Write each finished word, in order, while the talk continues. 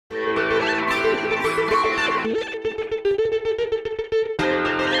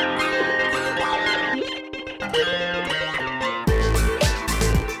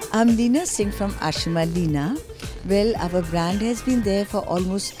I'm Leena Singh from Ashima-Leena. Well, our brand has been there for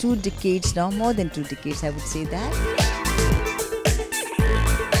almost 2 decades now, more than 2 decades, I would say that.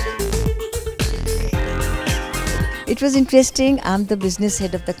 It was interesting. I'm the business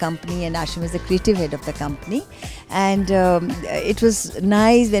head of the company and Ashima is the creative head of the company. And it was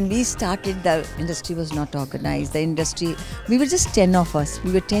nice when we started. The industry was not organized. We were just 10 of us.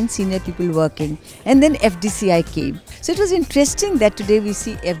 We were 10 senior people working. And then FDCI came. So it was interesting that today we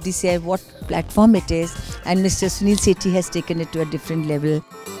see FDCI, what platform it is. And Mr. Sunil Sethi has taken it to a different level.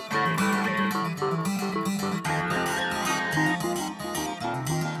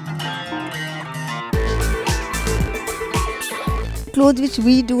 Clothes which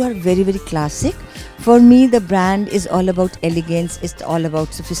we do are very, very classic. For me, the brand is all about elegance. It's all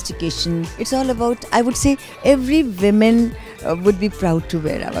about sophistication. It's all about, I would say, every woman would be proud to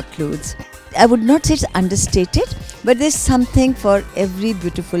wear our clothes. I would not say it's understated, but there's something for every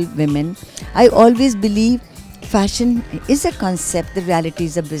beautiful woman. I always believe fashion is a concept, the reality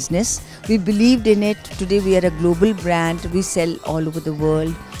is a business. We believed in it. Today we are a global brand. We sell all over the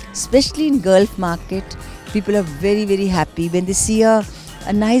world, especially in Gulf market. People are very, very happy when they see a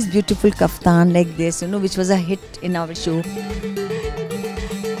nice, beautiful kaftan like this, which was a hit in our show.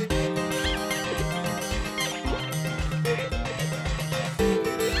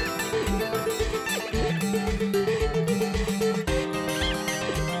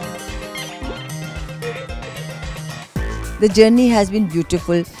 The journey has been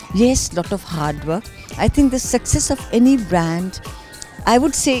beautiful. Yes, lot of hard work. I think the success of any brand, I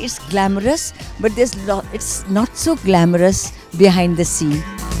would say it's glamorous, but it's not so glamorous behind the scene.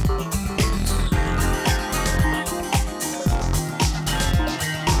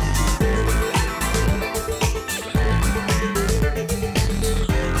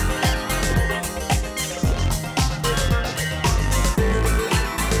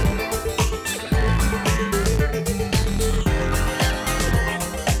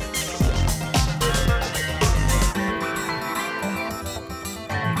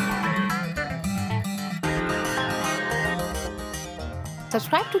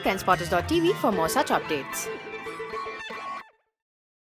 Subscribe to Trendspotters.tv for more such updates.